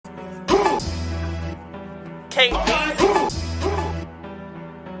Mama,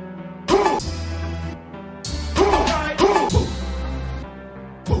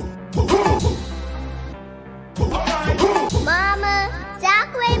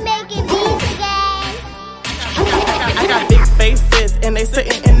 Zach ain't making beats again. I got big faces and they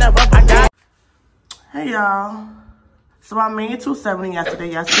sitting in the rubber. Hey y'all. So I made 270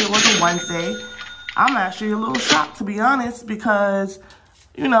 yesterday. Yesterday was a Wednesday. I'm actually a little shocked, to be honest, because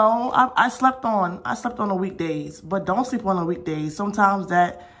you know, I slept on the weekdays, but don't sleep on the weekdays. Sometimes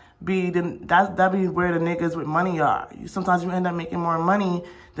that be where the niggas with money are. Sometimes you end up making more money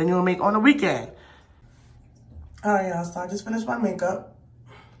than you'll make on the weekend. All right, y'all. So I just finished my makeup.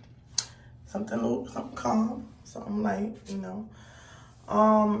 Something calm, something light, you know.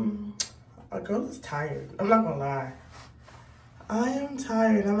 A girl is tired. I'm not gonna lie. I am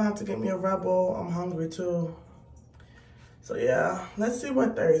tired. I'm gonna have to get me a Rebel. I'm hungry too. So yeah, let's see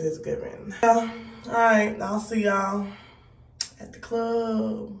what Thursday's giving. Yeah. All right, I'll see y'all at the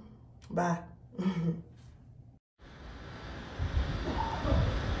club. Bye.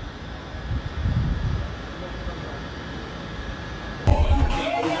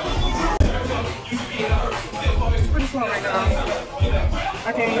 Pretty slow right now.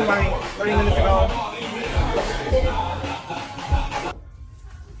 I came in like 30 minutes ago.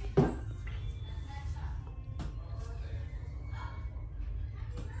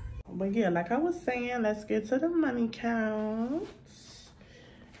 But yeah, like I was saying, let's get to the money count.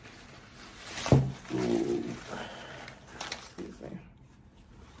 Ooh. Excuse me.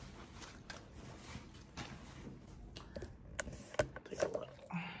 Take a look.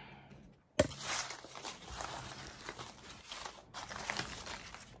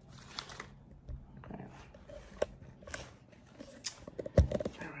 Okay.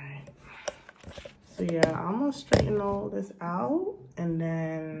 All right. So yeah, I'm gonna straighten all this out and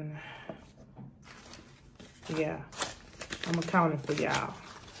then yeah, I'm accounting for y'all.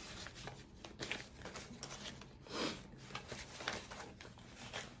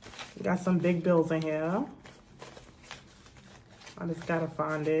 Got some big bills in here. I just gotta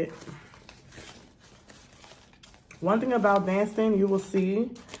find it. One thing about dancing, you will see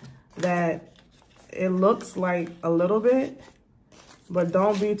that it looks like a little bit, but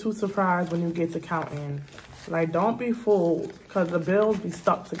don't be too surprised when you get to counting. Like, don't be fooled, because the bills be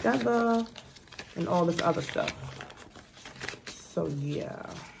stuck together and all this other stuff. So yeah.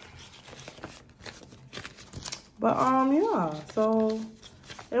 But yeah, so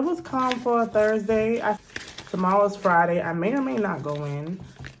it was calm for a Thursday. Tomorrow's Friday. I may or may not go in.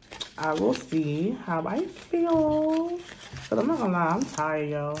 I will see how I feel. But I'm not gonna lie, I'm tired,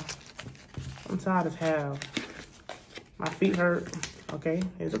 yo. I'm tired as hell. My feet hurt. Okay,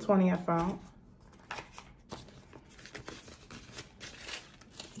 here's a 20 I found.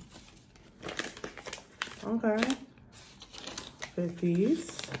 Okay.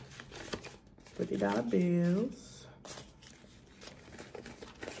 50s. $50 bills.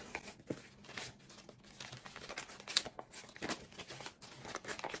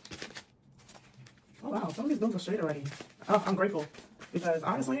 Oh wow, some of these bills are straight already. Oh, I'm grateful. Because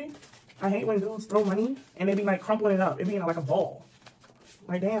honestly, I hate when dudes throw money and they be like crumpling it up. It be like a ball.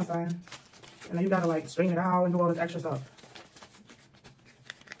 Like damn, son. And then you gotta like straighten it out and do all this extra stuff.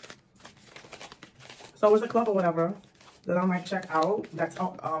 So it's a club or whatever that I might check out. That's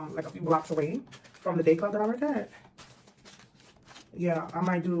like a few blocks away from the day club that I work at. Yeah, I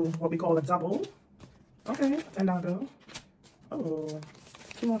might do what we call a double. Okay, $10 bill. Oh,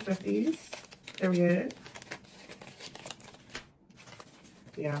 2 more 50s. Period.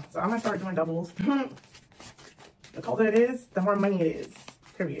 Yeah, so I might start doing doubles. The colder it is, the more money it is.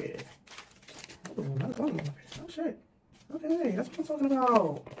 Period. Oh, another 20. Oh shit. Okay, that's what I'm talking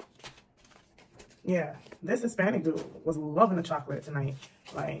about. Yeah, this Hispanic dude was loving the chocolate tonight.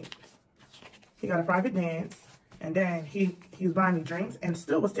 Like, he got a private dance, and then he was buying me drinks, and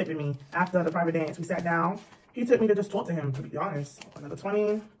still was tipping me after the private dance. We sat down. He tipped me to just talk to him, to be honest. Another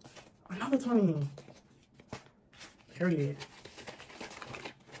 20. Another 20. Period.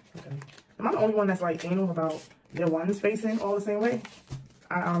 Okay. Am I the only one that's, like, anal about their ones facing all the same way?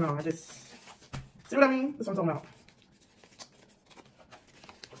 I don't know. I just... See what I mean? That's what I'm talking about.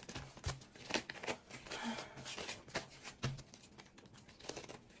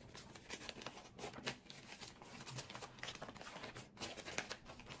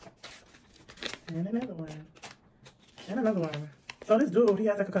 And another one. And another one. So this dude, he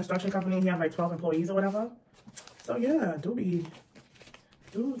has like a construction company. He has like 12 employees or whatever. So yeah, dude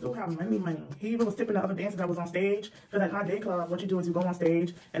have money. He even was tipping the other dancers that was on stage. Because at my day club, what you do is you go on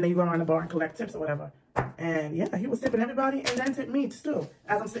stage and then you go around the bar and collect tips or whatever. And yeah, he was tipping everybody and then tipped me still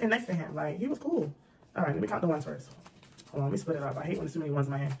as I'm sitting next to him. Like, he was cool. All right, let me count the ones first. Hold on, let me split it up. I hate when there's too many ones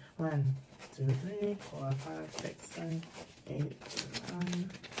in my hand. 1, 2, 3, 4, 5, 6, 7, 8, 9, 10,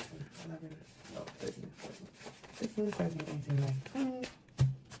 11, 12, 13, 14, 16, 17, 18, 19, 20.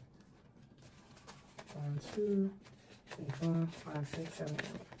 1, 2, 3, 4, 5, 6, 7, 8.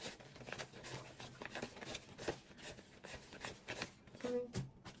 20.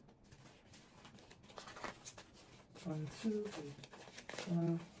 1, 2, 3,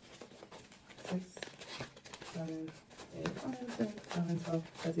 4, 6, 7, 8, 9, 10, 11, 12,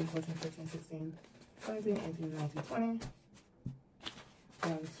 13, 14, 15, 16, 17, 18, 19, 20.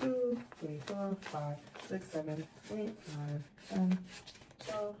 1, 2, 3, 4, 5, 6, 7, 8, 9, 10,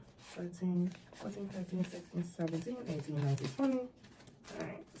 12, 13, 14, 15, 16, 17, 18, 19, 20. All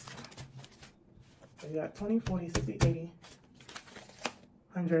right. So you got 20, 40, 60, 80,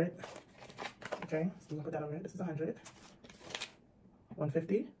 100. Okay, so we're gonna put that over here. This is 100.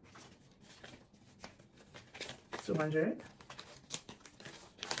 150. 200.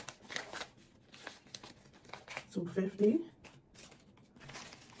 250.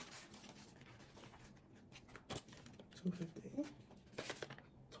 250.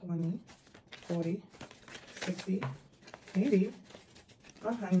 20, 40, 60, 80,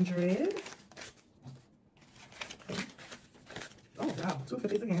 100. Okay. Oh wow,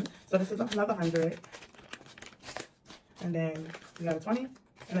 250s again. So this is another 100. And then we got a 20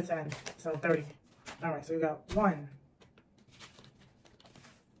 and a 10. So 30. All right, so we got 1,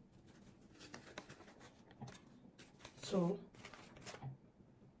 2,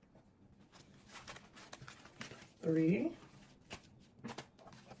 3,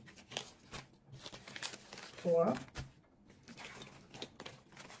 4,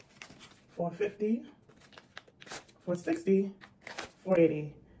 450, 460,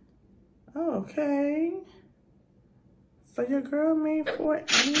 480. Okay. So your girl made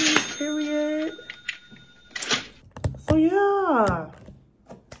 480, period. So yeah,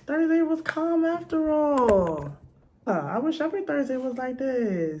 Thursday was calm after all. I wish every Thursday was like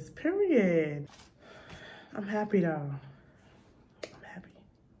this, period. I'm happy though. I'm happy.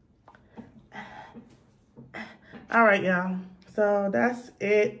 All right, y'all. So that's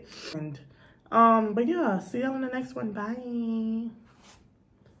it. And but yeah, see y'all in the next one. Bye.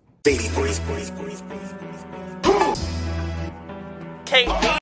 Baby boys.